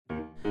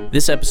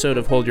This episode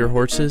of Hold Your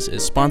Horses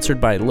is sponsored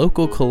by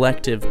local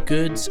collective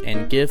Goods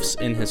and Gifts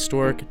in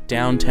historic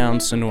downtown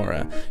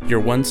Sonora,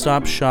 your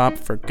one-stop shop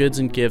for goods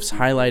and gifts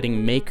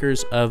highlighting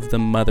makers of the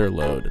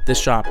Motherlode. This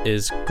shop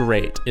is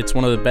great. It's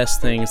one of the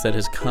best things that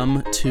has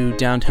come to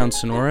downtown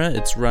Sonora.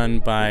 It's run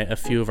by a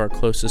few of our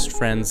closest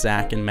friends,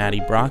 Zach and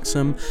Maddie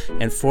Broxham,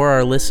 and for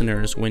our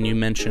listeners, when you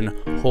mention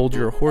Hold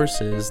Your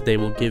Horses, they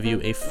will give you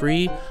a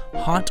free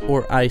hot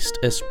or iced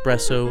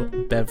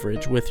espresso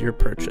beverage with your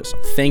purchase.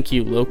 Thank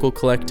you, local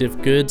collective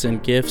Goods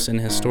and Gifts in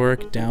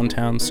historic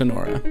downtown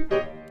Sonora.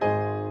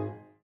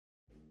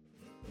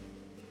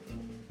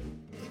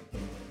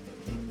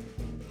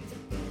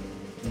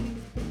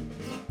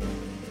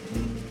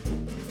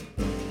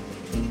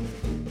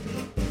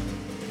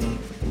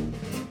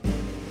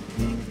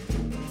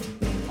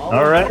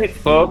 All right,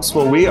 folks.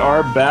 Well, we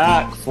are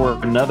back for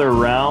another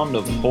round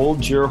of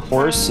Hold Your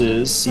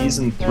Horses,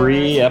 Season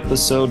 3,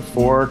 Episode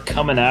 4,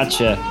 coming at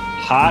you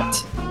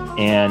hot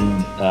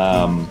and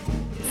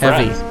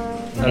Heavy.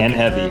 And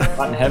heavy.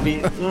 Hot and heavy.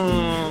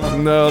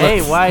 No.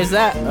 Hey, why is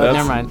that? Oh,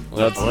 never mind.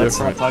 Let's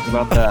not talk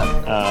about that.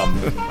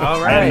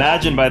 All right. I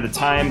imagine by the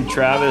time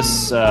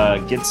Travis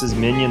gets his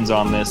minions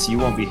on this, you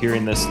won't be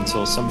hearing this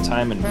until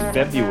sometime in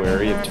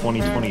February of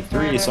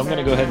 2023. So I'm going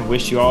to go ahead and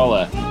wish you all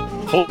a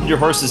Hold Your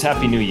Horses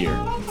Happy New Year.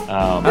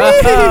 From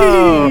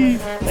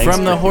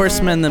the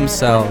horsemen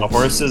themselves. The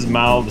horses'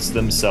 mouths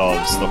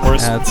themselves. The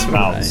horsemen's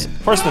mouths.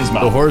 Right. Horsemen's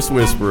mouths. The horse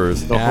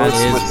whisperers. The That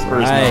horse is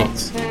whisperers' right.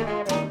 mouths.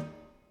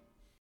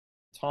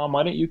 Tom,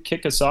 why don't you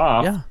kick us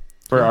off Yeah.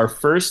 for our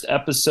first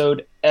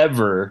episode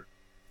ever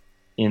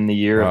in the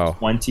year Wow. of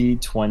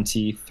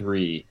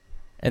 2023?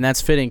 And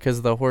that's fitting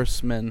because the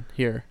horsemen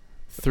here,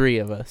 three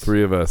of us.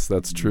 Three of us.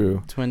 That's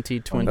true.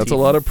 2020. That's a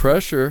lot of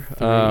pressure.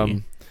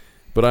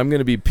 But I'm going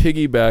to be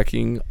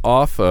piggybacking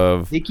off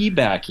of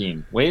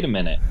Piggybacking. Wait a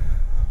minute.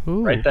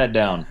 Ooh, Write that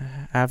down.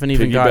 I haven't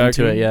even gotten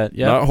to it yet.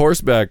 Yep. Not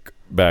horseback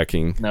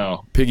backing.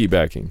 No.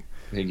 Piggybacking.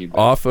 Piggyback.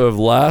 Off of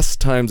last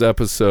time's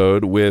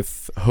episode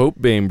with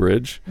Hope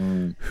Bainbridge,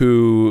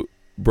 who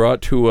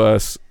brought to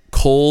us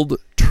cold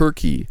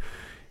turkey.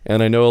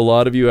 And I know a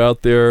lot of you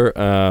out there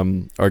are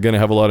going to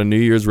have a lot of New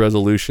Year's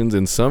resolutions,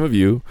 and some of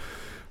you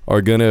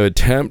are going to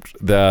attempt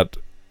that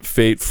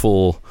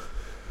fateful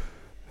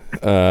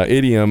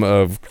idiom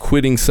of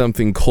quitting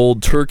something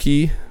cold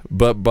turkey.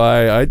 But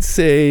by, I'd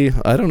say,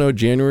 I don't know,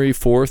 January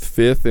 4th,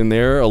 5th in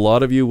there, a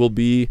lot of you will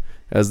be,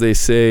 as they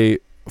say,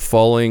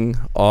 falling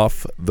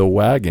off the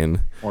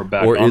wagon, Or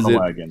back or on is the it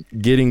wagon.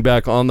 getting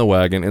back on the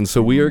wagon. And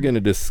so we are going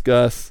to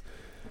discuss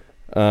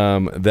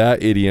that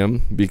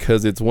idiom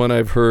because it's one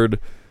I've heard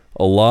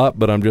a lot,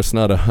 but I'm just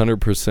not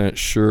 100%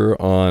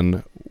 sure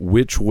on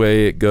which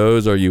way it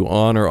goes. Are you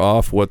on or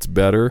off? What's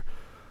better?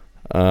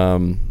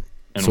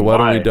 So why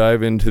don't we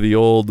dive into the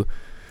old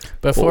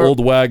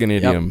wagon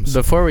idioms?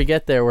 Before we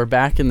get there, we're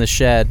back in the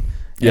shed,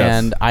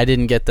 Yes. and I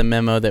didn't get the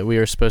memo that we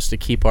were supposed to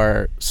keep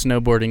our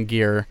snowboarding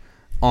gear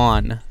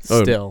on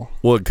still.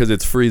 Well, because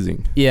it's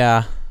freezing.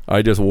 Yeah.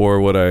 I just wore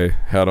what I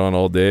had on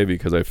all day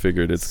because I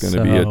figured it's going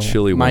to be a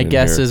chilly one. My in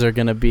guesses here. are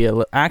going to be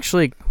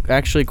actually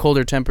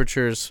colder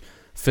temperatures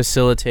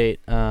facilitate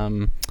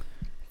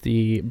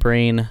the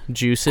brain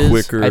juices.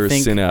 Quicker I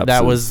think synapses.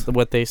 that was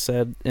what they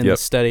said in the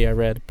study I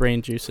read.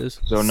 Brain juices.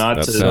 So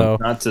not to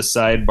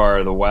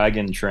sidebar the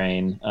wagon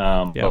train,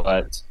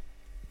 but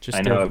Just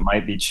I know it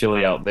might be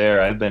chilly out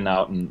there. I've been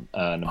out in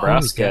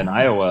Nebraska and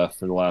Iowa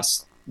for the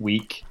last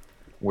week,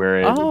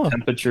 where the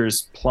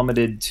temperatures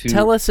plummeted to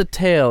Tell us a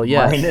tale.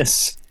 Yes.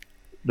 minus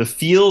the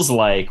feels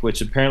like, which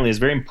apparently is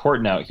very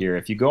important out here.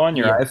 If you go on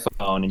your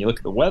iPhone and you look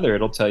at the weather,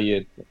 it'll tell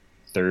you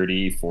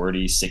 30,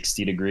 40,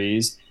 60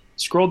 degrees.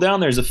 Scroll down,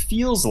 there's a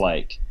feels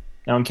like.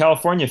 Now in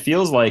California,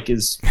 feels like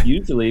is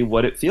usually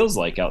what it feels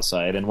like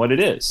outside and what it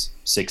is.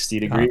 60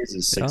 degrees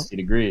is 60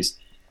 degrees.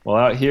 Well,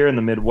 out here in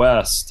the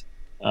Midwest,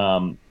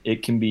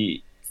 it can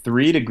be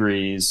 3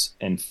 degrees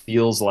and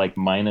feels like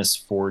minus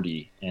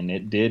 40, and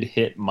it did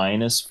hit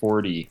minus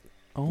 40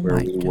 where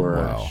we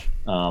were.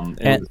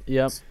 It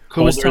was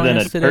colder than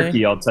a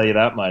turkey, I'll tell you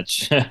that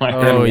much.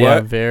 Oh, yeah,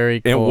 very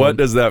cold. And what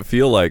does that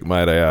feel like,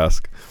 might I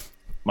ask?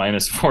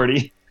 Minus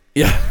 40?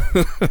 Yeah.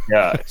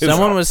 Yeah.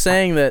 Someone was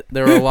saying that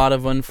there were a lot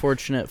of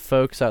unfortunate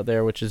folks out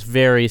there, which is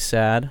very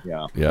sad.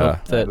 Yeah.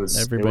 That It was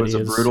a everybody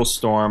is brutal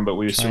storm, but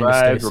we trying to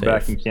survived. stay We're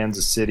back safe. in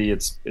Kansas City.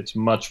 It's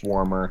much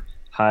warmer.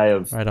 High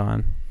of right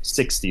on.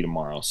 60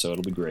 tomorrow, so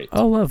it'll be great.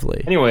 Oh,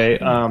 lovely. Anyway,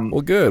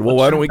 Well, good. Well,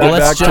 why don't we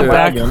Let's get jump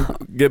back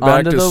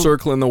onto to the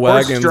circling the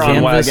wagons? horse-drawn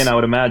Canvas. wagon, I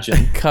would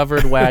imagine.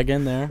 Covered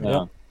wagon there. Yeah.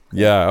 Yep.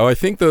 Yeah. Oh, I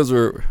think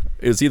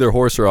it's either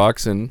horse or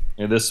oxen.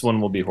 Yeah, this one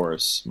will be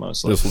horse,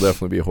 mostly. This will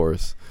definitely be a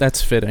horse.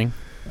 That's fitting.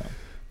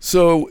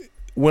 So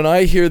when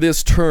I hear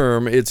this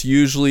term, it's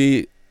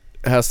usually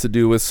has to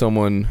do with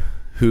someone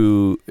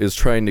who is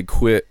trying to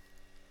quit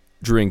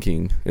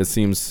drinking. It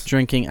seems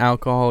Drinking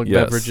alcoholic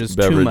beverages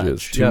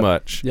too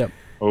much. Yep.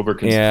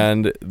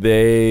 Overconsumption.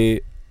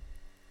 And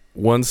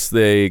once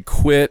they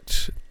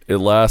quit, it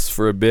lasts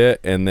for a bit,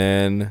 and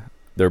then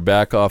they're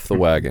back off the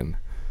wagon.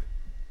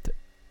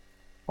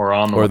 Or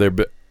on the Or they're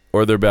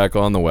or they're back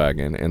on the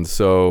wagon. And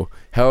so,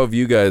 how have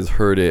you guys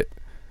heard it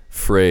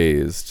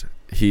phrased?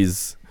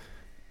 He's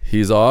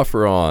off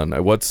or on?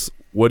 What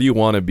do you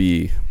want to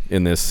be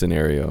in this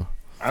scenario?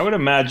 I would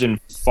imagine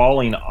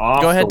falling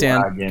off. Go ahead, the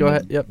Dan. wagon Go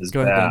ahead. Yep. is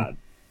Go ahead, bad. Dan.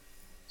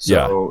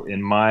 So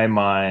in my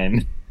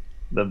mind,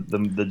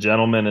 the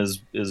gentleman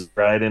is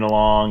riding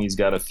along. He's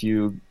got a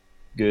few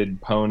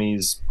good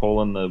ponies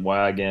pulling the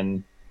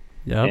wagon,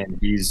 and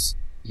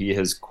he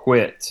has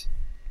quit,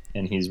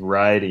 and he's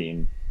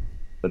riding,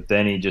 but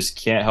then he just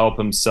can't help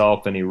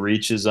himself, and he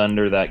reaches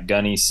under that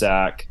gunny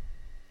sack,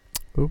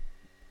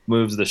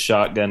 moves the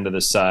shotgun to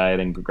the side,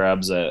 and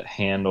grabs a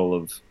handle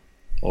of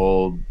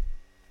old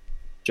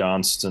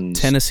Johnston's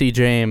Tennessee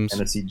James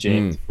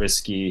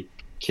whiskey,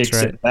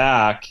 kicks it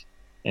back,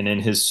 and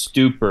in his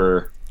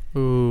stupor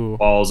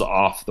falls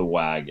off the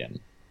wagon.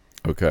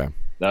 Okay.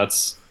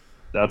 That's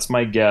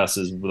my guess,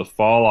 is the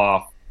fall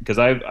off, because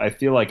I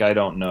feel like I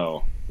don't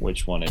know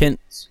which one it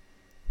is.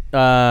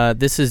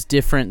 This is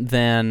different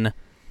than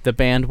the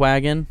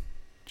bandwagon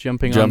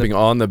jumping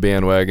on the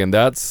bandwagon.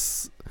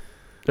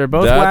 They're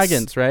both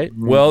wagons, right?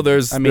 Well,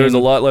 there's a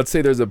lot. Let's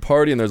say there's a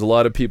party and there's a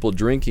lot of people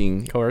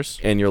drinking. Of course.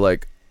 And you're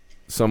like,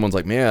 someone's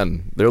like,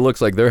 man, there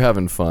looks like they're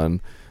having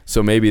fun.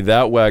 So maybe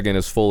that wagon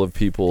is full of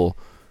people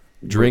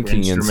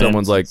drinking, and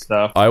someone's like,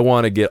 I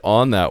want to get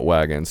on that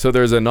wagon. So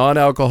there's a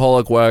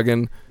non-alcoholic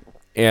wagon,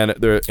 and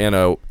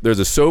there's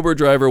a sober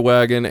driver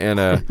wagon,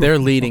 and a they're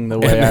leading the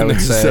way. I would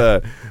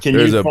say.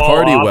 There's a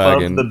party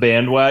wagon. Of the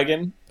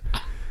bandwagon.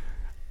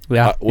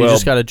 Yeah, you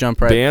just got to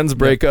jump right. Bands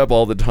break up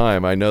all the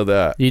time. I know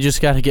that. You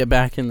just got to get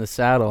back in the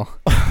saddle.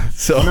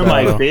 So one of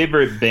my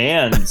favorite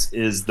bands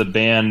is the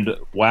band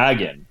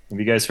Wagon. Have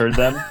you guys heard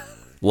them?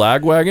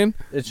 Lagwagon?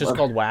 It's just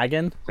called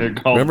Wagon? They're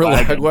called Remember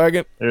Wagon.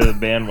 Lagwagon? They're the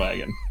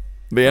bandwagon.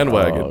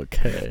 Bandwagon. Oh,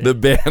 okay. The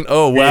band.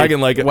 Oh, wagon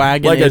like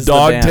a is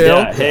dog tail.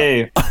 Yeah,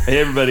 hey,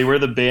 everybody, we're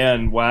the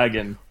band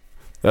Wagon.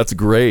 That's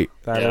great.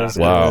 That is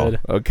wow. Good.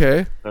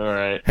 Okay. All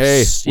right.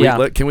 Hey,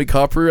 can we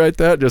copyright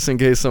that just in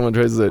case someone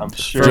tries to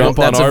jump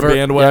on our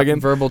bandwagon?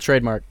 Yeah, verbal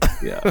trademark.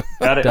 Yeah.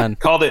 Got it. Done. I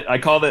called it.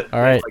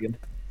 All right.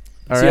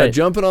 All right. Yeah,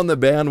 jumping on the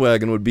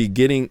bandwagon would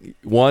be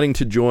wanting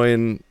to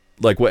join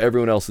like what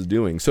everyone else is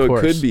doing. So it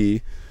could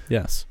be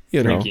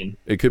drinking.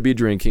 It could be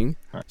drinking.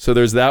 Right. So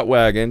there's that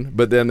wagon,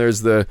 but then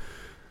there's the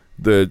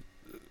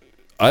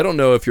I don't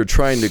know if you're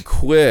trying to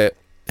quit,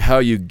 how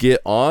you get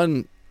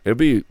on. It'd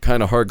be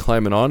kind of hard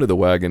climbing onto the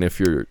wagon if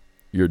you're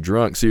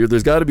drunk. So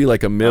there's got to be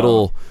like a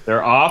middle.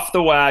 They're off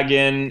the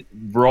wagon,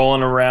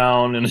 rolling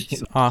around, and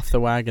off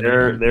the wagon.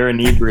 They're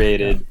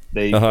inebriated.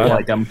 They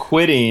like, I'm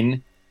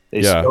quitting.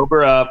 They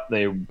sober up.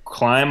 They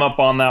climb up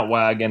on that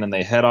wagon, and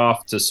they head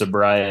off to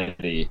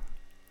sobriety.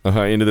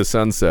 Into the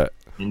sunset.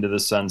 Into the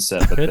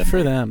sunset. But Good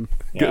for them.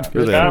 Yeah. Good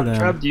for them.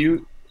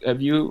 Trav,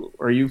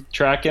 are you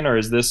tracking, or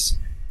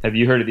have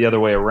you heard it the other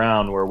way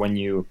around, where when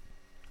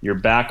you're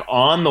back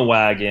on the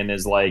wagon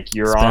is like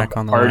you're on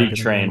the party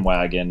train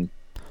wagon,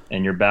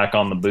 and you're back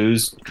on the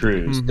booze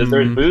cruise. Because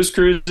there's booze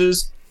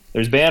cruises,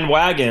 there's band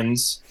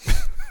wagons.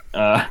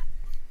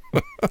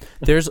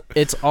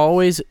 It's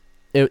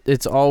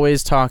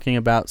always talking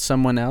about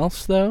someone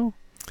else, though.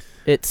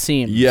 It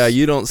seems. Yeah,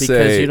 you don't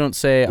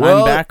say.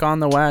 I'm back on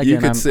the wagon. You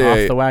could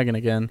say off the wagon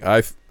again.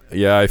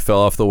 I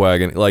fell off the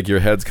wagon. Like your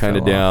head's kind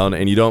of down,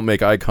 and you don't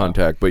make eye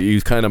contact, but you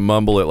kind of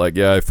mumble it like,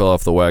 "Yeah, I fell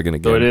off the wagon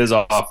again." So it is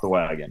off the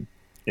wagon.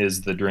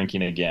 Is the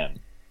drinking again?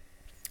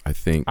 I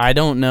think. I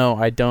don't know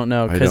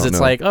because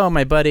it's like, oh,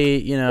 my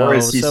buddy,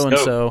 so and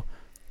so.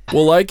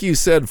 Well, like you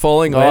said,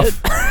 falling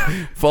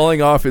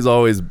off is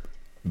always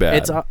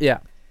bad.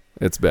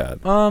 It's bad.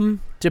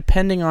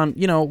 Depending on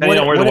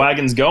where the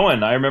wagon's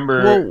going. I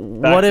remember.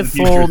 What if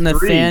old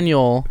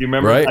Nathaniel? You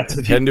remember? Right,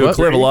 heading to a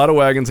cliff. A lot of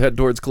wagons head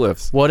towards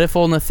cliffs. What if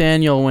old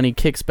Nathaniel, when he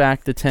kicks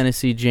back the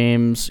Tennessee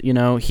James,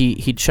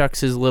 he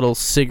chucks his little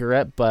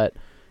cigarette butt,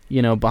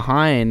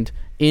 behind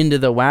into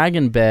the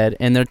wagon bed,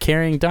 and they're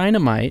carrying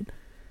dynamite,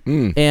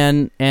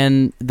 and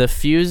the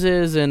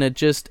fuses, and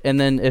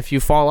then if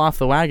you fall off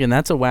the wagon,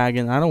 that's a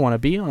wagon I don't want to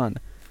be on.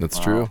 That's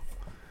true.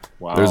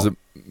 Wow. There's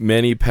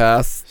many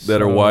paths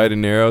that are wide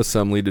and narrow.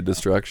 Some lead to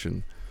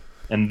destruction.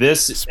 And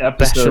this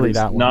episode is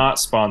not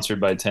sponsored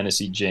by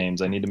Tennessee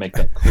James. I need to make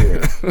that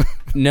clear.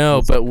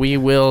 No, but we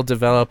will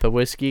develop a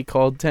whiskey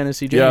called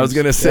Tennessee James. Yeah, I was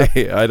gonna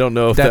say. I don't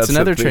know if that's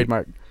another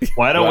trademark.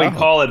 Why don't we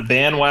call it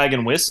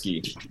bandwagon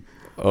whiskey?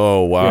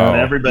 Oh wow!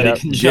 Everybody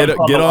can get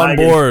on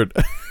board.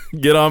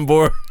 Get on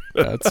board.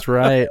 That's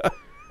right.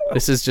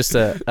 This is just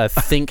a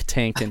think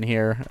tank in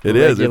here. It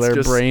is. Regular it's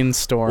just,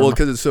 brainstorm. Well,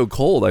 because it's so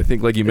cold. I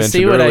think, like you mentioned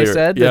See what earlier. I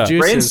said? Yeah. The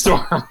juices.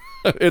 Brainstorm.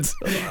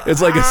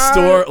 it's like a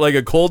storm, like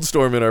a cold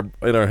storm in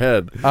our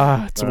head.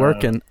 It's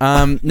working.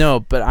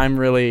 No, but I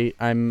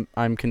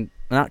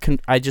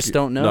just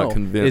don't know. Not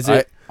convinced. Is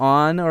it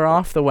on or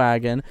off the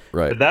wagon?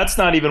 Right. But that's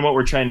not even what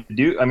we're trying to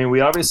do. I mean,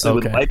 we obviously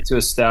would like to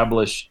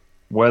establish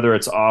whether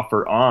it's off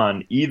or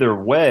on. Either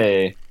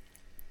way,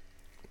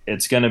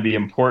 it's going to be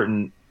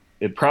important.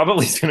 It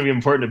probably is going to be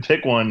important to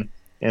pick one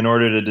in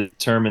order to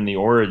determine the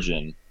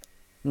origin.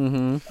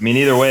 Mm-hmm. I mean,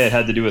 either way, it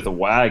had to do with a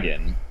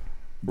wagon.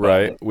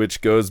 Right,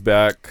 which goes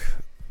back.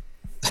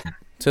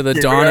 To the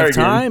Here dawn we are of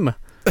again. time.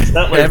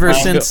 Settler Ever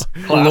Class. since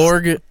Class.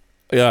 Lorg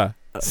Yeah.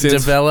 Since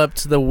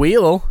developed the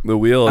wheel. the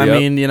wheel. I yep.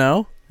 mean,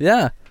 yeah. He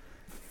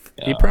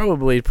Yeah.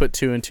 probably put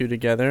two and two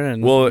together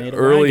and Well, made a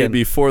early wagon.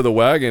 before the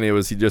wagon,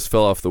 he just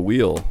fell off the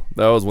wheel.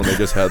 That was when they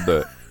just had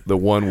the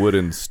one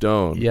wooden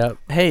stone. Yep.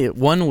 Hey,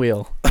 one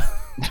wheel.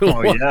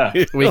 Oh yeah.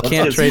 We Let's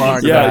can't get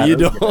trademark sponsored Yeah, by you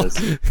those don't-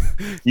 guys.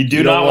 You do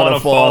you not don't want wanna to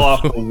fall fall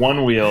off the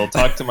one wheel.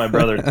 Talk to my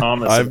brother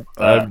Thomas. I've about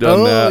that. done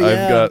Oh, that. yeah.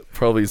 I've got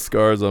probably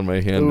scars on my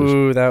hand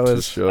Ooh, that to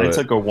was show I it.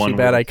 took a one.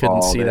 bad I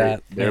couldn't see they're,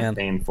 that, They're man.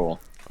 painful.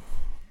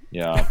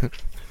 Yeah.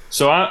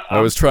 So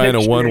I was trying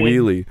a one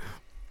wheelie.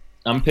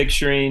 I'm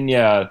picturing,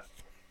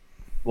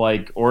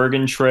 like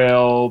Oregon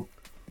Trail,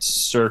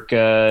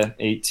 circa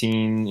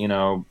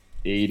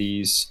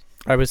 80s.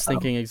 I was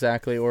thinking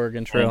exactly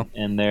Oregon Trail.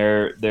 And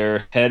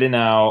they're heading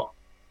out,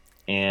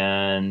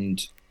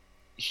 and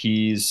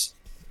he's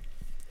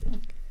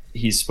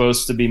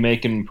supposed to be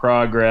making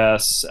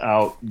progress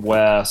out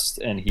west,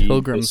 and he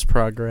Pilgrim's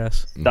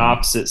Progress.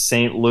 stops at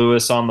St.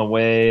 Louis on the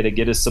way to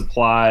get his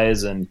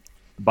supplies and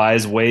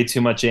buys way too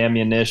much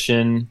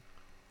ammunition,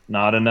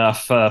 not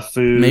enough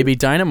food, Maybe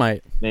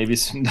dynamite. maybe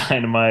some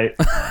dynamite.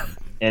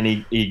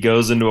 And he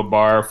goes into a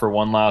bar for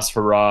one last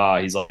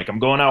hurrah. He's like, I'm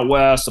going out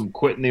west. I'm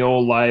quitting the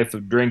old life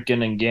of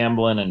drinking and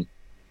gambling. And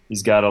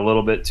he's got a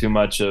little bit too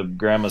much of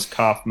grandma's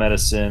cough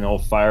medicine,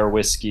 old fire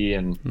whiskey,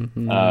 and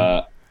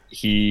Mhm.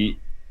 he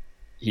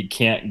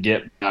can't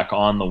get back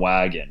on the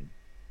wagon.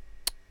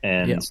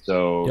 And Yep.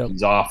 so Yep.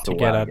 he's off the To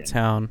get wagon. out of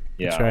town.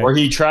 Yeah, That's right. or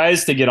he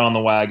tries to get on the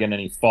wagon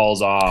and he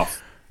falls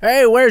off.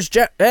 Hey, where's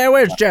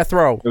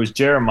Jethro? It was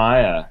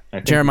Jeremiah. I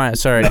think Jeremiah,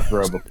 sorry.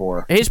 Jethro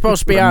before. He's supposed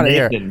to be Or out of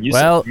here. Nathan. You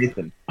Well,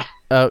 said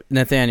Nathan.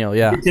 Nathaniel,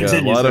 yeah.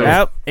 Continue, a lot of- sir.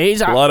 Yep,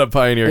 he's A off. lot of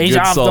pioneer, He's good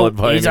off solid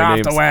the. pioneer He's off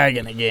names. the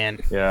wagon again.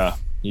 Yeah,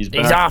 he's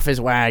He's back, off his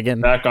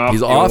wagon. back off. He's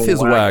the off old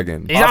his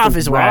wagon. He's off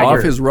his wagon.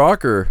 Off his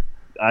rocker.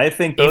 I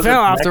think He those fell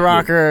are off the connected.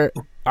 rocker.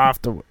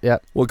 Off the.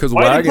 Yep. Well, because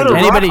Why did he wagons. put a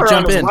Anybody rocker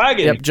on jump his in?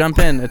 wagon? Yep, jump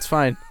in. It's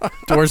fine.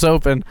 Doors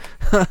open.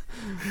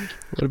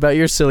 What about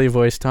your silly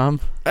voice, Tom?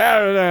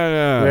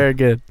 Very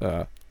good.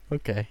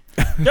 Okay.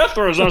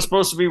 Jethro's not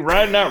supposed to be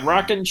riding that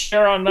rocking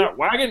chair on that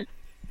wagon.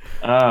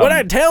 What'd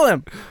I tell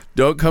him?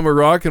 Don't come a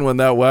rocking when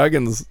that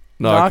wagon's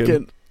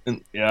knocking.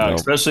 Yeah, No.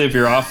 especially if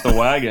you're off the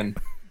wagon.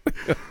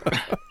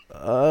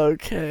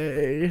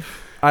 Okay.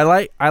 I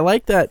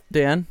like that,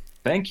 Dan.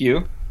 Thank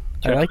you.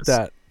 I like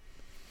that.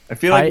 I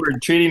feel like I- we're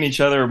treating each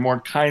other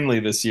more kindly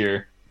this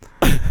year.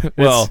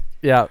 Well,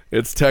 Yeah.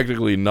 it's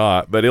technically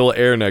not, but it'll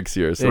air next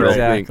year. So I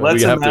Exactly. don't think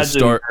Let's we have to imagine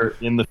start. we're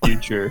in the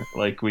future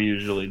like we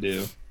usually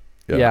do.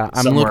 Yeah.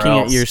 I'm Somewhere looking at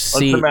else. your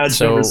seat. Let's imagine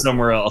So we're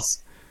somewhere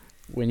else.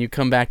 when you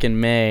come back in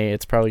May,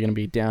 it's probably going to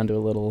be down to a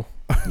little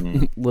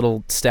Mm,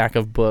 little stack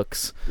of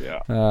books.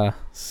 yeah.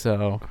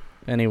 So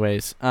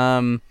anyways,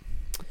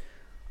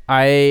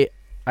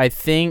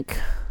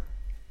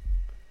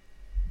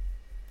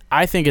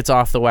 I think it's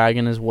off the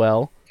wagon as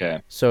well.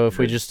 Okay. So if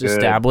we Good, just good.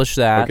 establish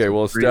that. Okay,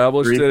 well, Three-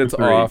 established three that for it's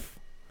three. off.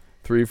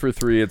 3 for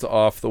 3, it's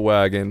off the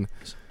wagon.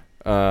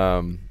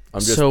 I'm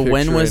just So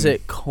when was picturing-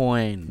 it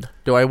coined?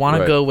 Do I want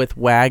Right. to go with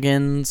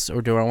wagons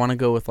or do I want to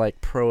go with like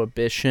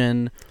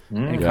prohibition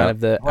and Mm, Yeah. kind of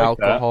the I like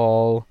that.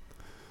 alcohol?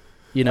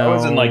 You That know,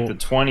 was in like the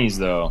 20s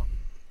though.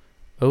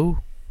 oh,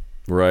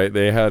 Right,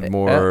 they had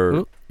more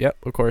oop, yep,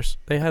 of course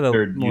they had a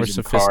They're more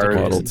using cars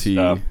sophisticated Model and T.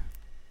 stuff.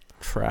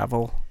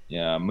 travel.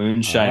 Yeah,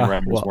 moonshine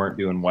runners well, weren't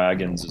doing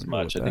wagons as I'll go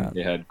much. I with think that.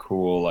 they had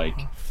cool like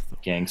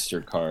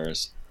gangster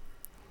cars.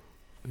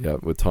 Yeah,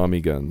 with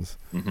Tommy guns.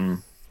 Mm-hmm.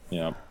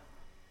 Yeah,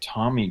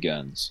 Tommy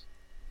guns.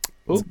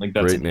 Ooh, I think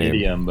that's great an name.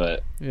 idiom,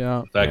 but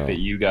Yeah, the fact Oh. that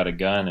you got a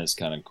gun is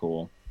kind of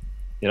cool.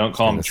 They don't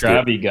call them Kinda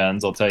scary. Travie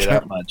guns. I'll tell you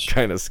that much.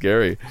 Kind of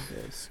scary.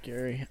 it's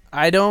scary.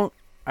 I don't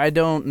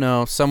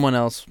know. Someone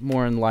else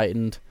more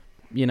enlightened.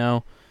 You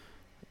know,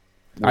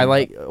 I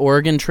like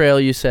Oregon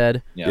Trail. You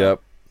said, Yeah.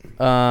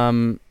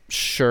 Yep.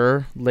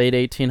 sure, late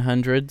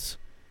 1800s.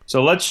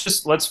 So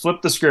let's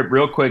flip the script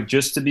real quick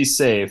just to be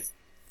safe.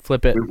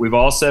 Flip it. We've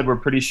all said we're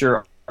pretty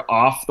sure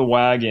off the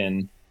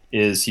wagon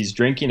is he's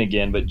drinking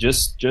again, but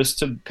just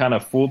to kind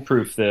of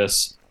foolproof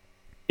this,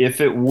 if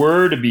it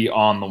were to be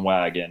on the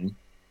wagon,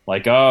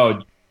 like,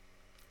 oh,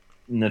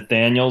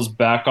 Nathaniel's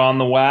back on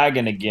the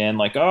wagon again,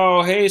 like,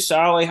 oh, hey,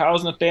 Sally,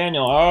 how's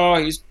Nathaniel? Oh,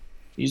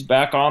 he's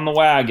back on the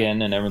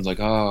wagon, and everyone's like,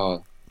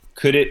 oh,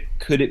 could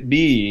it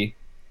be?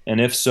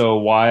 And if so,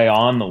 why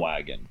on the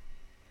wagon?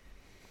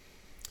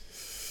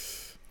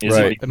 Is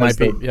Right. It might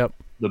be. because Yep.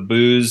 the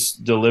booze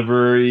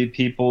delivery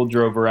people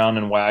drove around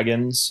in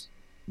wagons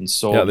and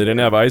sold? Yeah, they didn't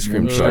have ice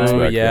cream trucks Oh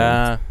back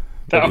yeah.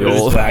 That the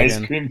was old the ice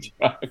wagon. cream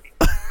truck.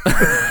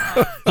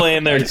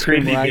 Playing their Ice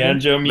cream creepy wagon.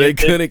 banjo then. They music.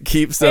 couldn't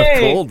keep stuff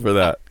Hey! cold for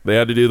that. They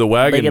had to do the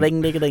wagon,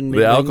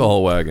 the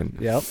alcohol wagon.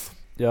 Yep.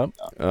 Yep.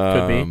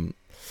 Um,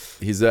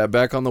 He's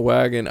back on the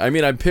wagon. I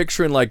mean, I'm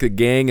picturing like a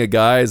gang of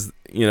guys.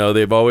 You know,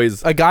 they've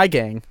always A guy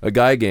gang. a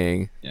guy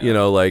gang. Yeah. You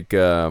know, like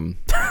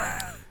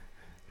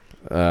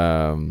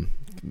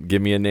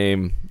give me a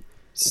name.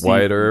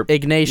 Wyatt Earp.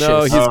 Ignatius.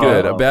 No, he's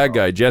good. A Oh. bad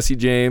guy. Jesse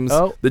James.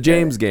 Oh, the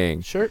James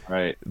gang. Sure.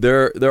 Right.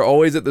 They're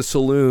always at the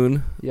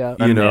saloon. Yeah.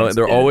 You know, Unmasked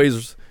they're kid.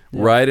 always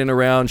riding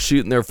around,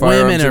 shooting their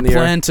firearms Women are in the air.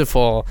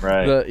 plentiful.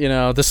 Right.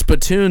 The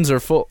spittoons are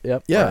full.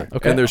 Yep. Yeah. Right.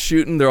 Okay. And they're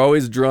shooting. They're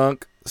always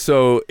drunk.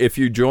 So if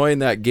you join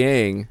that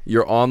gang,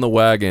 you're on the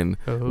wagon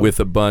with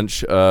a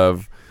bunch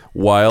of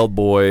wild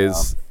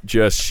boys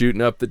just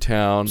shooting up the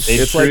town. They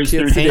It's like cruise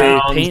kids through today.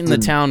 town. painting the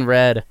town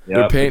red.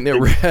 They're Yep. painting it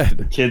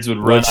red. Kids would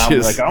run Which out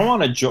and be is- like, I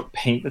want to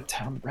paint the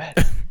town red.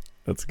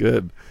 That's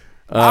good.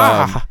 It's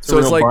So a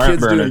it's real like barn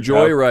kids burner doing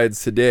job.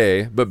 joyrides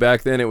today, but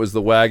back then it was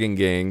the wagon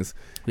gangs.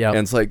 Yeah. And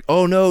it's like,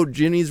 oh no,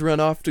 Ginny's run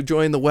off to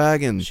join the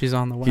wagon. She's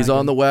on the wagon. He's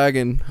on the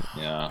wagon,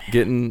 Yeah.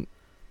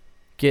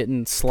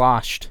 getting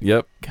sloshed.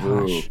 Yep. Gosh.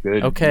 Ooh,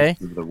 good Okay.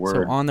 use of the So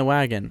word. on the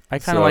wagon. I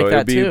kind So of like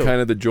that it'd be too.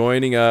 kind of the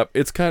joining up.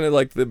 It's kind of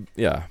like the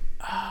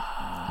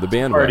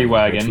band Party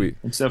wagon. wagon.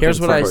 Except Here's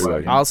for what the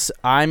party wagon.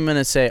 I'm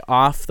gonna say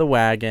off the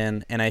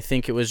wagon, and I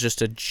think it was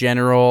just a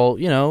general,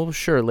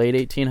 sure, late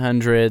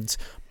 1800s,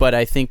 but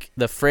I think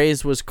the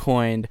phrase was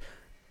coined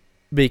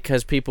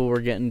because people were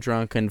getting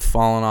drunk and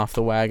falling off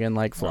the wagon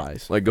like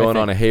flies. Like going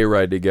on a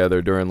hayride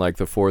together during like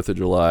the 4th of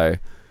July.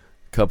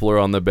 Couple are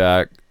on the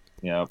back,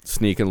 Yep.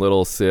 sneaking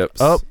little sips.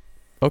 Oh.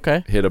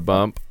 Okay. Hit a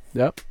bump,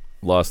 Yep.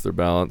 lost their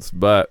balance,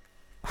 but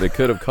they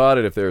could have caught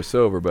it if they were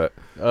sober. But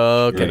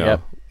Okay. you know,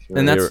 Yep.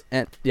 And They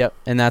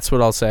that's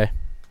what I'll say.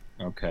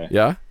 Okay.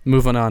 yeah.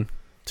 Moving on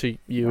to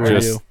you or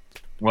Just- you.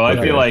 Well, I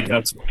Okay. feel like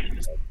that's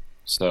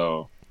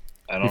so.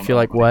 I don't. You feel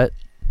know. like what?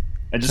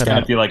 I just Shut kind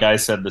up. of feel like I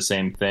said the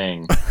same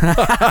thing.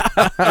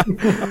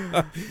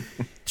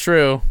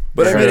 True.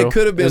 But I mean, True. it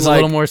could have been was like a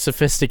little more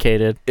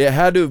sophisticated. it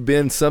had to have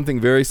been something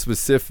very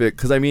specific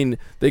because I mean,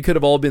 they could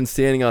have all been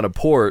standing on a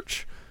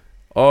porch.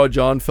 Oh,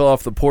 John fell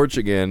off the porch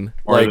again.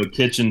 Or Like the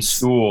kitchen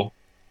stool.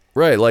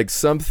 right, like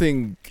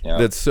something Yeah.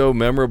 that's so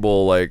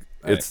memorable. Like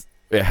Right.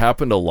 it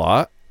happened a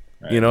lot.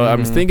 Right. You know,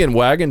 I'm Mhm. thinking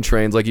wagon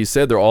trains, like you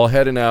said, they're all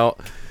heading out.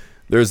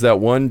 There's that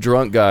one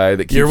drunk guy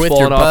that keeps You're with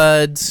falling your off.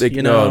 buds.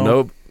 No,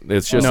 nope.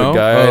 It's just No? a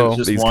guy. Oh.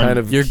 Just He's one. kind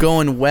of You're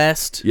going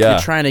west. Yeah. You're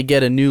trying to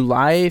get a new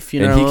life.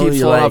 You and know, he keeps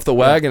you're falling like- off the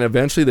wagon.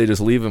 Eventually, they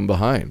just leave him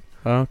behind.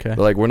 Okay. They're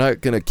like, we're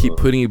not gonna keep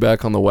putting you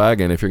back on the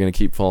wagon if you're gonna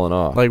keep falling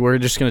off. Like we're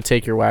just gonna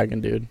take your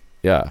wagon, dude.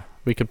 Yeah,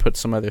 We could put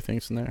some other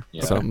things in there.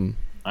 Yeah. something.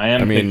 I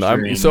am. I mean,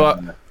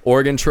 picturing,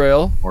 Oregon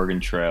Trail. Oregon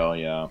Trail.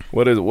 Yeah.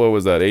 What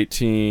was that?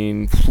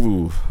 18.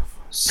 Phew.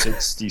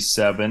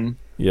 67.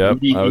 Yep.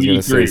 I was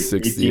gonna say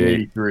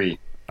 68.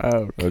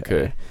 1883.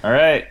 Okay. All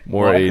right.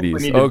 More Well, I think we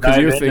 80s. need to Oh, 'cause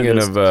dive you're into thinking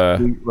this of,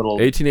 sweet little.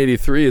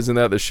 1883. Isn't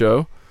that the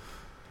show?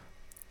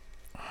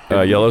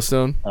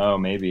 Yellowstone. Oh,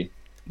 maybe.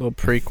 Little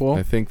prequel.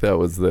 I think that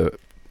was the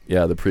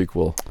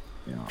prequel.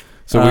 Yeah.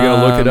 So we're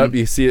gonna look it up. Um,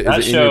 You see it? Is That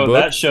it in your book?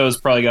 That show's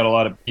probably got a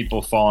lot of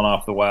people falling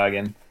off the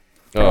wagon.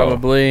 Oh,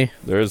 Probably.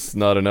 there's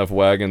not enough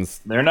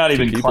wagons. They're not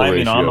even people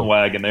climbing on ratio. the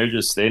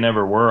wagon. They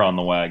never were on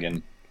the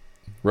wagon.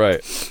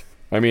 Right.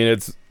 I mean,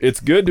 it's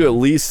good to at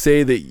least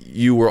say that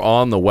you were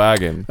on the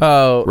wagon,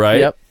 Oh. right?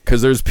 Yep.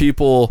 Because there's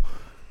people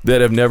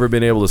that have never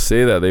been able to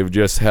say that. They've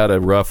just had a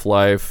rough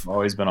life,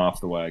 Always been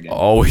off the wagon.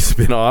 always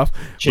been off.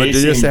 But to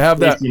just have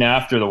that, chasing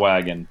after the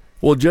wagon.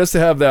 well, just to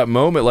have that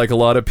moment, like a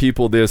lot of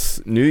people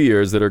this New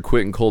Year's that are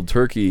quitting cold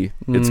turkey,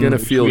 it's gonna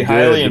feel We good.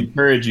 highly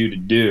encourage you to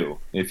do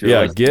if you're.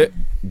 Yeah, listening.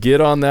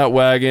 get on that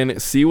wagon,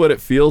 see what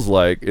it feels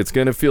like. It's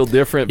gonna feel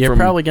different. You're from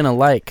probably gonna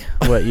like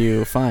what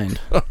you find,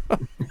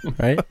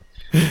 right?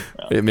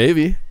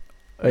 maybe.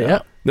 Yeah.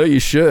 No, you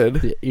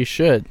should. You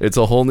should. It's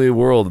a whole new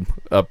world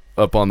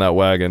up on that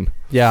wagon.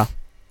 Yeah.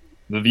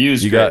 The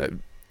views. You got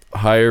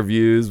higher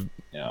views.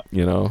 Yeah.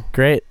 You know,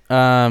 Great.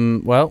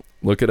 Well,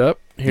 look it up.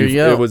 Here you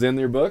go. It was in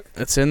your book.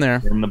 it's in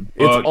there. in the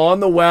It's book.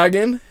 on the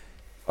wagon.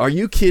 Are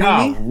you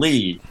kidding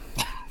me? Golly.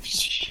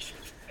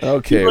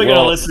 Okay, People are gonna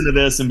well, listen to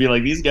this and be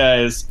like, "These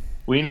guys,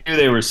 we knew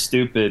they were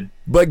stupid."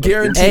 but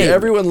guarantee Hey.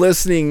 everyone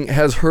listening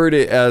has heard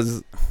it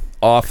as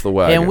off the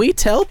wagon. And we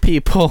tell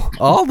people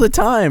all the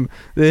time,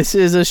 this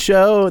is a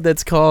show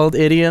that's called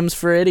Idioms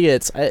for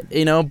Idiots.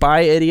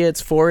 By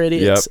idiots, for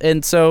idiots.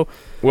 And so,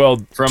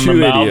 well, From two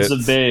the mouths idiots.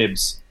 of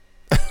babes.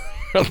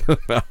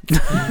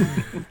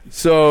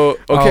 So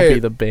I'll okay, be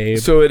the babe.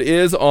 so it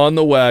is on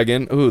the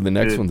wagon. Ooh, the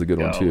next Good one's a good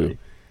one too. golly.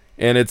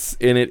 And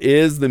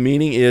the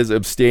meaning is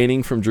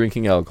abstaining from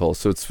drinking alcohol.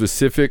 So it's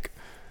specific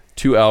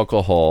to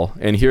alcohol.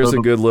 And here's a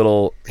good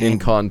little in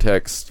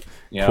context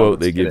Yeah, quote let's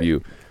they get give it.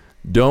 you.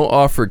 Don't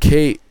offer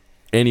Kate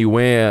any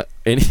wine.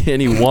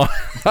 Any wan?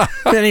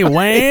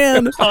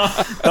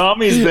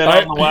 Tommy's been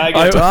on the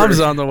wagon. Tom's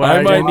on the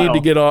wagon. I might need to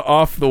get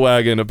off the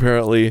wagon,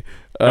 apparently.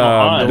 on.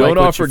 I Don't like what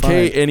offer you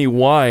Kate find. any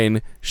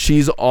wine.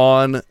 She's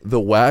on the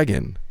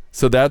wagon.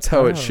 So that's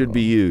how it should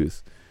be Oh.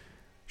 used.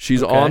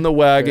 She's Okay, on the very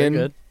wagon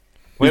good.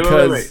 Wait,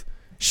 because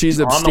she's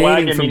on the abstaining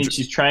wagon from. meaning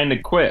she's trying to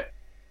quit.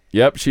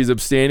 Yep, she's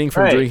abstaining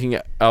from Right. drinking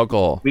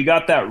alcohol. We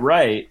got that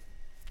right.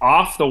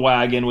 Off the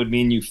wagon would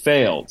mean you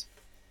failed.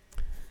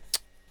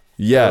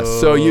 Yes,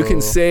 so you Oh. can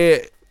say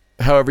it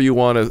however you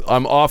want to.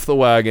 I'm off the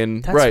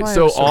wagon. That's right. why it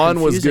So was so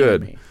on was confusing to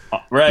good. me.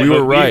 Right. We but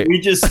were right. We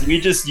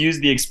just use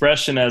the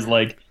expression as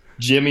like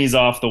Jimmy's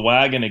off the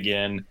wagon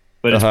again,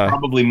 but it's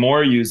probably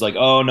more used like,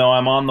 oh no,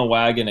 I'm on the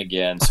wagon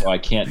again, so I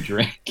can't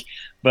drink.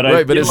 But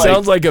Right, but it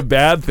sounds like a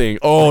bad thing.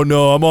 Oh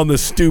no, I'm on the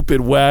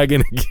stupid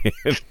wagon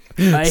again.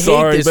 I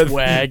Sorry, hate this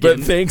wagon.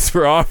 But thanks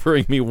for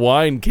offering me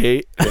wine,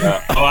 Kate.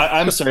 Yeah. Oh,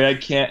 I'm sorry, I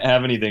can't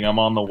have anything. I'm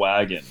on the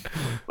wagon.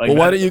 Like, well,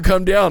 why don't you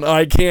come down?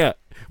 I can't.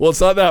 Well,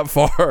 it's not that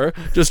far.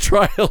 Just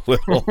try a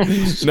little. No,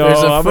 There's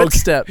a I'm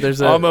footstep.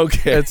 okay. I'm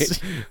okay.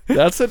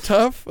 That's a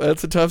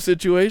tough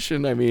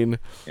situation. I mean,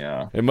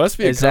 yeah. It must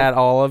be. Is that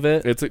all of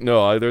it?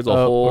 No. There's a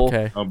whole.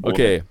 Okay.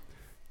 Okay.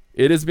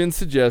 It has been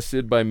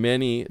suggested by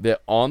many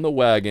that on the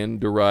wagon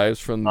derives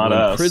from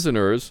when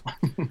prisoners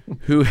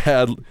who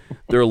had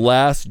their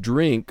last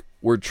drink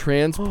were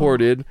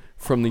transported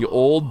from the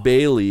Old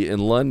Bailey in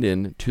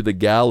London to the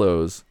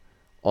gallows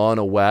on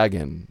a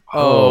wagon.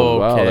 Oh,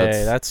 wow.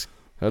 Okay. That's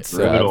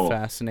sad.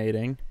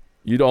 Fascinating.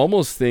 You'd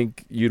almost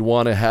think you'd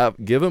want to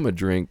give them a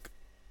drink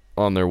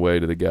on their way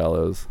to the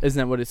gallows. Isn't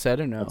that what it said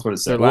or no? That's what it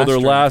said. Their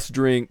last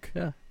drink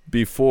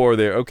before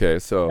they're okay.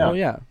 So oh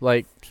yeah,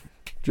 like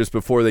just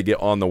before they get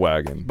on the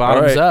wagon.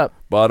 Bottoms up.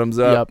 Bottoms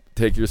up. Yep.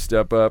 Take your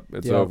step up.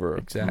 It's over.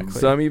 Exactly.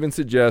 Some even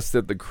suggest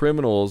that the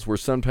criminals were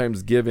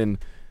sometimes given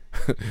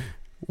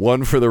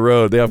one for the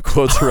road. They have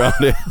quotes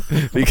around it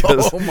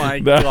because oh my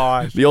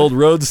gosh, the old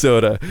road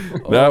soda.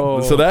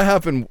 So that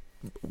happened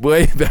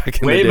way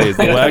back in the days.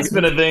 That's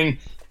been a thing.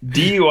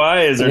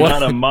 DUIs are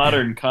not a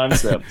modern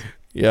concept.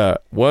 Yeah,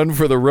 one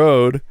for the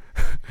road,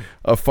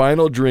 a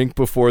final drink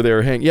before they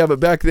were hanged. Yeah, but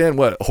back then,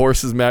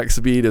 horses' max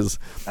speed is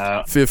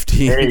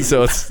 15.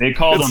 So they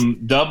called them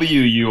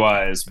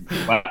WUIs.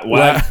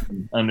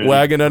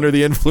 Wagon under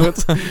the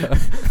influence.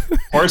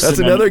 That's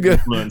another good.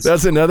 Influence.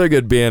 That's another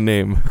good band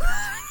name.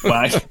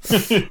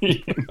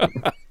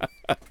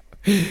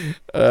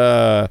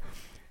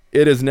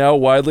 It is now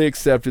widely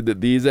accepted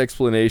that these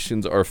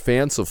explanations are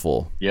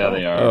fanciful. Yeah,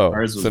 they are.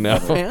 Oh, so now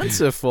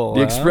fanciful.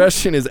 The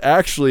expression is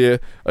actually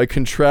a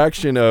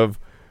contraction of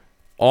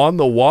 "on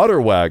the water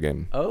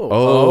wagon."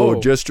 Oh,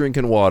 just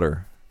drinking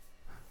water.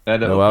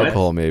 No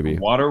alcohol, maybe.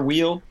 Water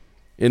wheel.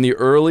 In the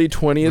early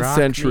 20th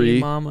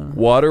century,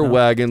 water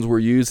wagons were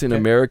used in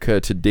America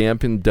to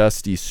dampen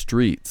dusty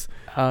streets.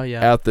 Oh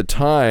yeah. At the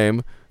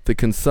time, the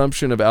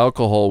consumption of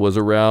alcohol was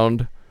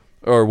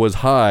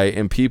high,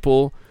 and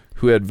people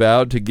who had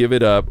vowed to give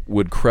it up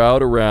would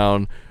crowd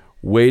around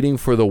waiting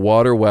for the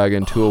water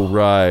wagon to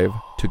arrive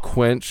to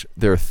quench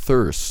their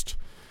thirst.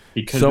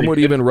 Some would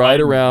even ride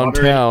around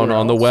town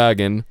on the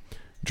wagon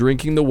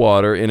drinking the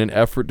water in an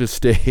effort to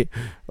stay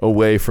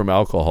away from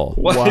alcohol.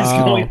 What is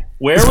going?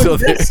 Where was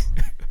this?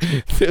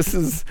 This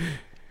is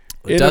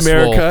in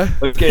America.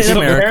 Okay,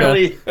 so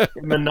apparently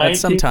in the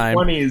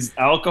 1920s,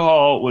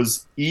 alcohol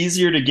was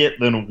easier to get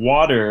than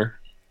water.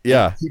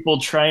 Yeah. People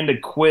trying to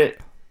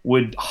quit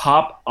would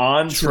hop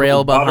onto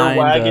the water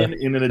wagon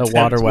in an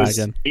attempt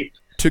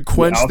to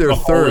quench their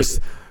thirst.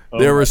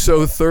 They were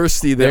so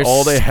thirsty that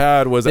all they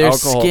had was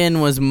alcohol. Their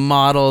skin was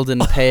mottled and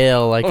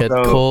pale like a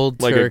cold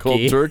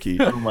turkey.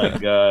 Oh my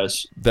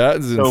gosh. That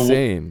is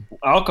insane.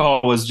 Alcohol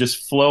was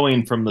just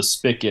flowing from the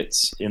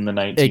spigots in the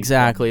 1920s.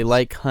 Exactly,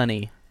 like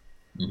honey.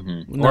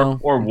 Mm-hmm. No,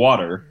 or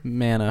water.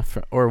 Manna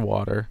or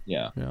water.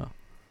 Yeah.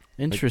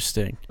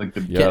 Interesting.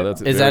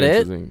 That's is that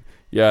it?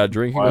 Yeah,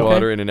 drinking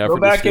water in an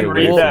effort to stay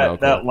away from alcohol. Go back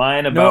and read that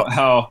line about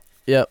how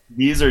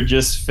these are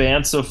just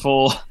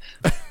fanciful,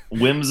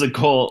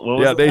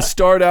 whimsical. They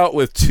start out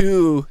with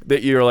two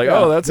that you're like,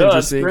 that's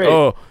interesting.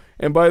 That's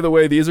and by the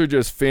way, these are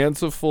just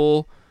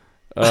fanciful.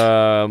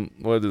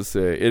 What does it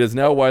say? It is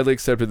now widely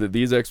accepted that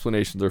these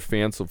explanations are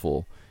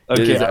fanciful.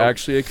 Okay, it is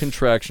actually a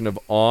contraction of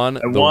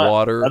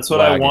water. That's what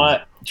wagon. I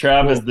want,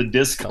 Trav, as the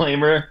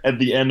disclaimer at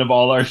the end of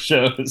all our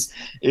shows.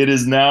 It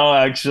is now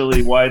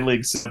actually widely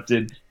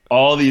accepted.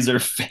 All these are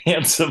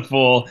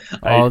fanciful.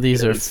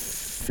 These are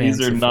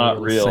not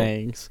real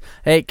sayings.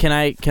 Hey, can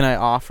I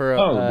offer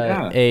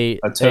a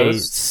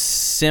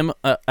toast? A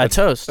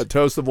toast. A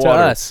toast of water to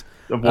us.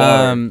 Of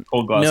water.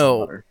 Cold glass of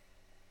water.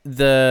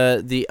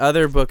 The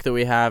other book that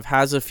we have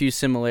has a few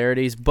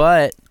similarities,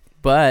 but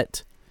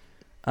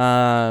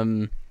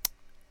it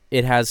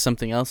has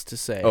something else to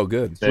say. Oh,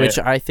 good. Which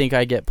I think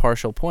I get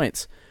partial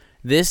points.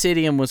 This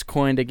idiom was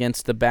coined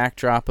against the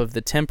backdrop of the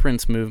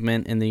temperance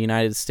movement in the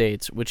United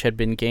States, which had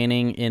been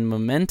gaining in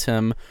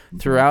momentum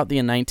throughout the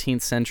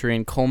 19th century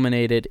and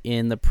culminated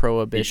in the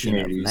Prohibition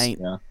of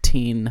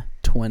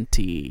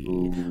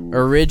 1920.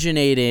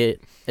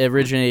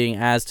 Originating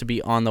as to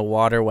be on the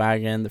water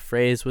wagon, the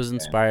phrase was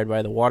inspired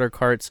by the water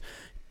carts.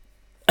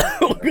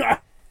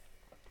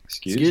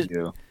 Excuse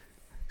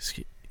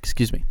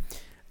me.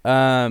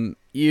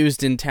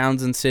 used in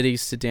towns and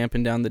cities to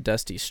dampen down the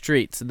dusty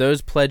streets.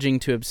 Those pledging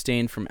to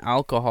abstain from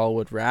alcohol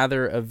would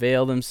rather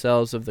avail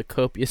themselves of the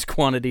copious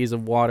quantities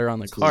of water on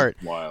the cart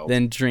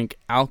than drink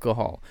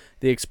alcohol.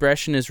 The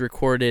expression is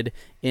recorded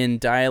in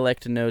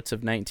dialect notes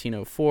of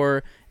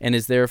 1904 and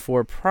is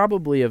therefore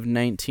probably of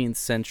 19th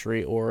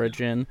century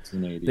origin.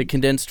 The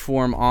condensed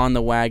form on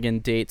the wagon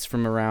dates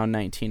from around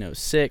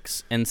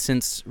 1906, and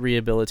since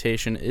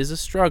rehabilitation is a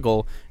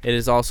struggle, it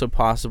is also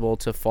possible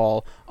to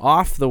fall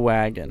off the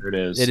wagon. There it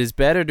is. It is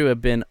better to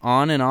have been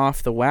on and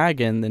off the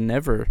wagon than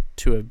never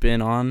to have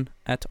been on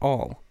at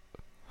all.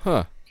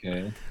 Huh.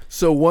 Okay.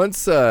 So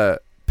once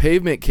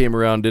pavement came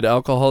around, did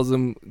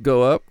alcoholism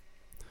go up?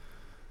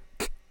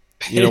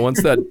 You know,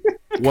 once the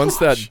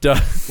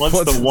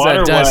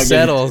water wagon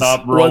settles,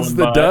 stopped rolling once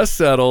the by, dust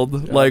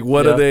settled, like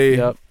what are they?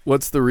 Yep.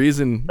 What's the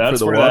reason that's for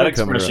the where water that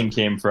coming expression around?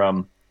 came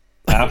from.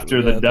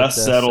 After the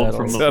dust settled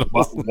from the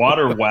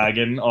water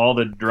wagon, all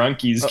the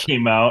drunkies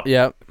came out.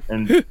 Yep.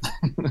 And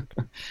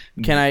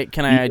Can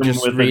I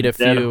just read a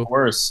few?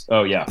 Horse.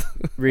 Oh yeah.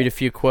 Read a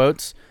few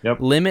quotes. Yep.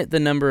 Limit the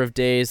number of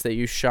days that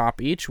you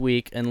shop each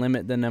week and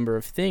limit the number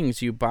of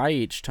things you buy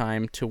each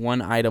time to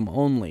one item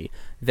only.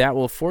 That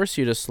will force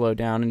you to slow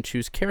down and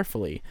choose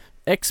carefully.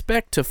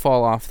 Expect to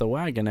fall off the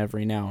wagon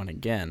every now and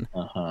again.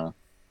 Uh-huh.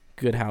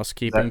 Good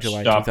Housekeeping, Is that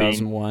July shopping?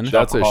 2001.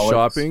 That's a Shopaholics.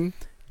 shopping.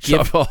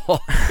 Give-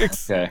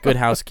 Shopaholics. Okay. Good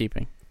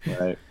Housekeeping.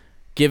 Right.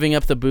 Giving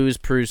up the booze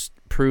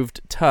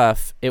proved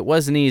tough. It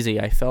wasn't easy.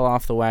 I fell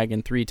off the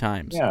wagon 3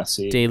 times. Yeah.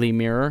 See. Daily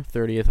Mirror,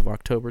 30th of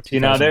October, 2003. See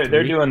now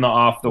they're doing the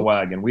off the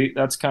wagon.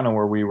 That's kind of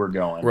where we were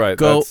going. Right.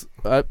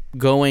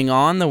 Going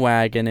on the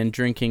wagon and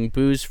drinking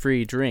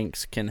booze-free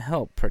drinks can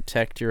help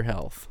protect your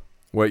health.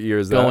 What year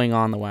is that? Going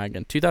on the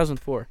wagon,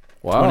 2004.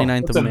 Wow.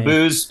 29th It's of a May.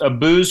 booze The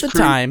cruise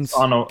times.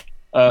 on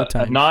a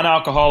times.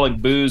 non-alcoholic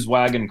booze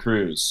wagon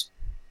cruise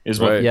is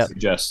what Right. they're Yep.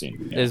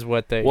 suggesting. Yeah. Is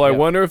what they. Well, I yep.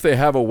 wonder if they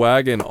have a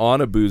wagon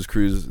on a booze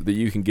cruise that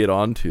you can get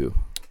onto,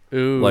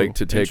 Ooh, like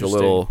to take a interesting.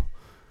 little.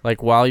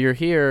 Like while you're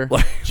here,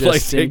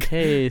 just in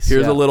case.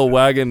 Here's yeah. a little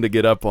wagon to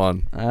get up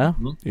on.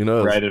 You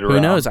know, Ride it around. Who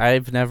knows?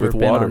 I've never with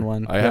been water. on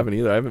one. I Yep. haven't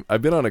either.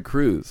 I've been on a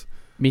cruise,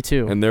 Me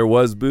too. and there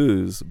was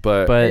booze,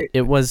 but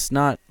it was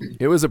not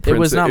it was a it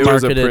was not it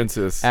was a marketed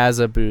princess. as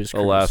a booze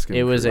cruise. Alaskan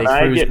It was a cruise. When I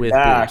cruise get with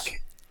back, booze.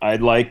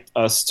 I'd like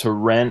us to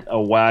rent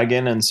a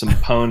wagon and some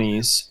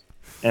ponies,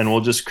 and we'll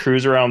just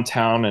cruise around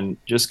town and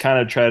just kind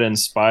of try to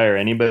inspire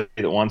anybody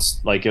that wants.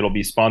 Like, it'll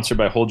be sponsored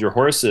by Hold Your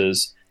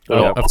Horses. But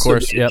Oh, it'll of also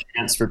course, be a yep.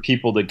 chance for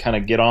people to kind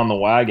of get on the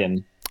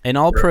wagon And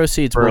all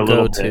proceeds for a will go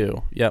little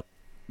bit. to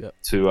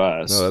to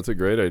us. No, that's a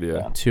great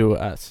idea. to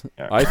us.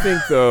 I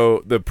think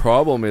though the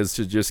problem is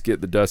to just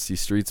get the dusty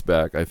streets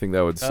back. I think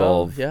that would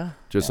solve yeah.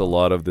 just a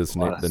lot of this A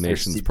lot of the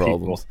nation's thirsty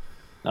problems.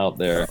 out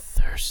there.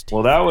 Thirsty.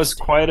 Well, that was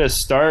quite a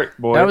start,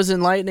 boy. That was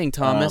enlightening,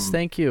 Thomas.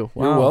 Thank you.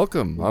 Wow. You're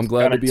welcome. I'm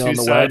glad to Kinda be on two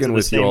the sides wagon of the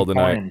with you same all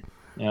tonight. coin.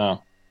 Yeah.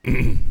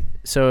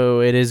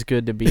 So it is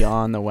good to be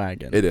on the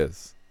wagon. It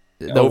is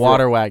The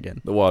water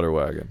wagon. the water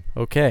wagon.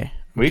 Okay.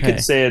 We Okay.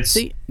 could say it's,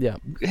 See, yeah.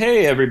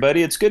 hey,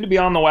 everybody, it's good to be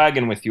on the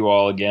wagon with you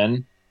all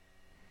again,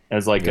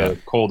 as like Yeah. a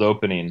cold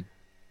opening.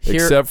 Here,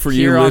 Except for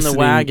you here on the listening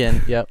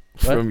wagon. Yep.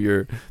 What? From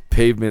your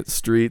pavement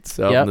streets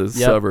out Yep, in the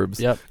yep, suburbs.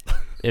 Yep.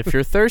 If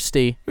you're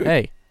thirsty,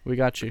 hey, we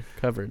got you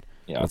covered.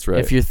 Yeah. That's right.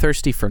 If you're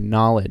thirsty for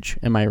knowledge,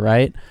 am I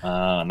right?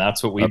 And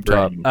that's what we Up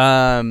top. bring.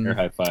 Your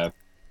high five.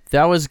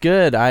 That was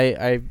good.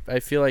 I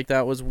feel like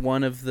that was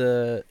one of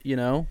the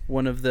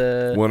one of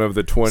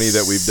the 20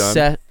 that we've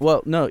done.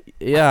 Well, no,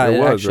 yeah, It it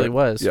was, actually right?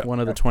 was Yeah. one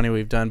of the 20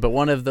 we've done, but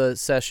one of the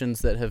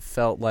sessions that have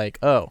felt like,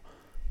 oh,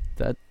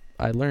 that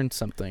I learned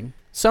something.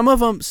 Some of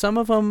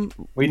them,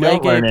 We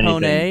don't learn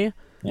anything.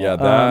 Yeah,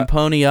 that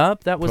pony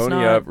up. That was Pony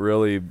not. Up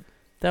really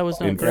That was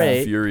not great.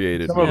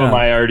 infuriated Some me. of them Yeah.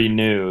 I already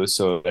knew,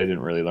 so I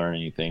didn't really learn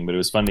anything. But it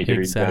was fun to hear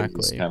you guys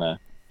Exactly. kind of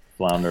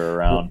flounder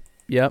around.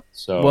 Yep.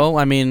 So Well,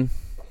 I mean,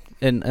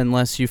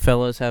 unless you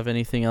fellas have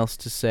anything else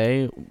to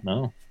say,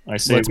 no, I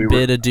say let's we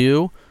bid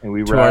adieu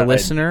we to our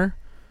listener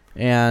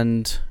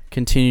and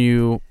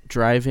continue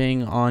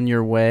driving on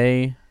your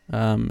way.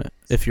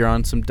 If you're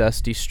on some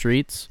dusty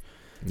streets,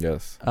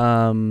 Yes.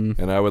 um,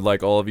 And I would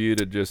like all of you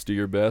to just do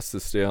your best to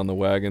stay on the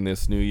wagon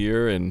this new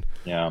year. And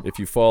Yeah. if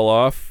you fall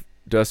off,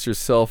 dust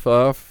yourself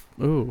off,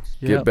 ooh,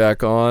 get yep,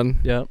 back on.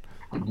 yep.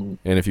 Mhm.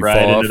 And if you Right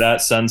fall into off,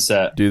 that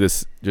sunset. do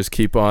this. Just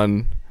keep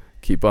on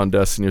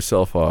dusting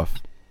yourself off.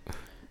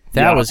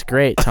 That Yeah. was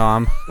great,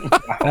 Tom.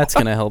 That's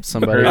gonna help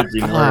somebody.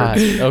 Encouraging God,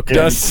 words. okay.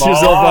 Dust fall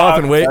yourself off off,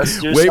 and wait dust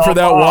for yourself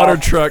that water off.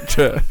 truck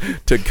to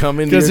come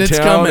into 'Cause your it's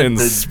town coming. and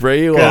The-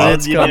 spray you 'cause off.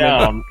 it's You coming.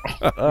 down.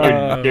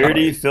 Your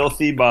dirty,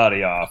 filthy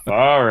body off.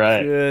 All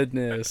right.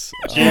 Goodness.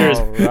 Cheers,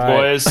 All right.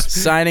 boys.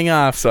 Signing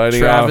off. Signing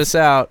Travis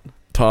out.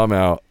 Tom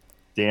out.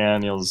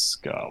 Daniel's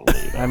Scotty.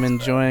 I'm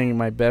enjoying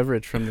my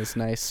beverage from this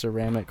nice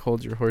ceramic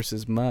Hold Your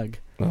Horses mug.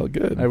 Oh,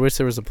 good. I wish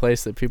there was a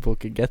place that people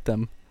could get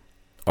them.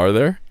 Are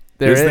there?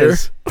 There Is there?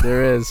 is.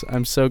 There is.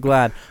 I'm so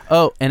glad.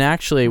 Oh, and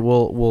actually,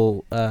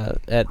 we'll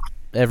at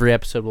every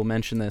episode we'll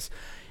mention this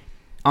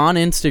on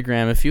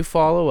Instagram. If you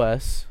follow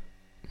us,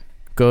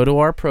 go to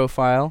our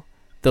profile,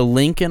 the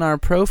link in our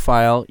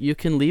profile, you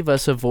can leave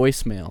us a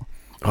voicemail.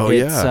 Oh,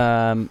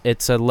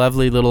 It's a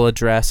lovely little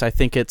address. I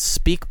think it's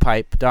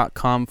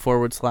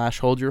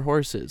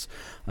speakpipe.com/holdyourhorses.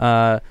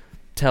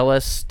 Tell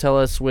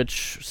us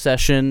which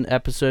session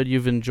episode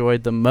you've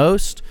enjoyed the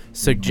most.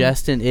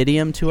 Suggest an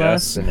idiom to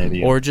us,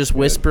 or just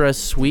whisper us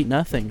sweet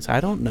nothings.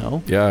 I don't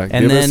know. Yeah,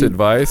 and give us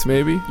advice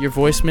maybe. Your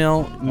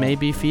voicemail may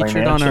be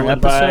featured on our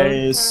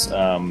episode.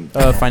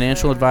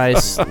 Financial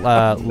advice,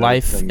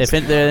 life. If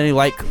there are any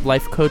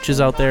life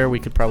coaches out there, we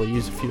could probably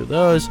use a few of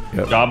those.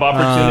 Yep. Job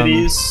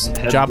opportunities.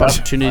 Job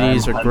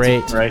opportunities are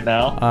great right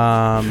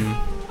now.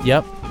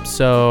 Yep.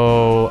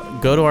 So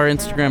go to our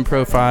Instagram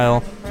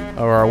profile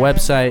or our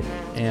website,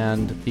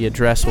 and the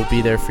address will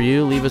be there for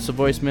you. Leave us a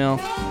voicemail.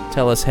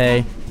 Tell us,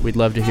 hey, we'd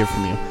love to hear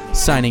from you.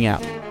 Signing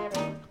out.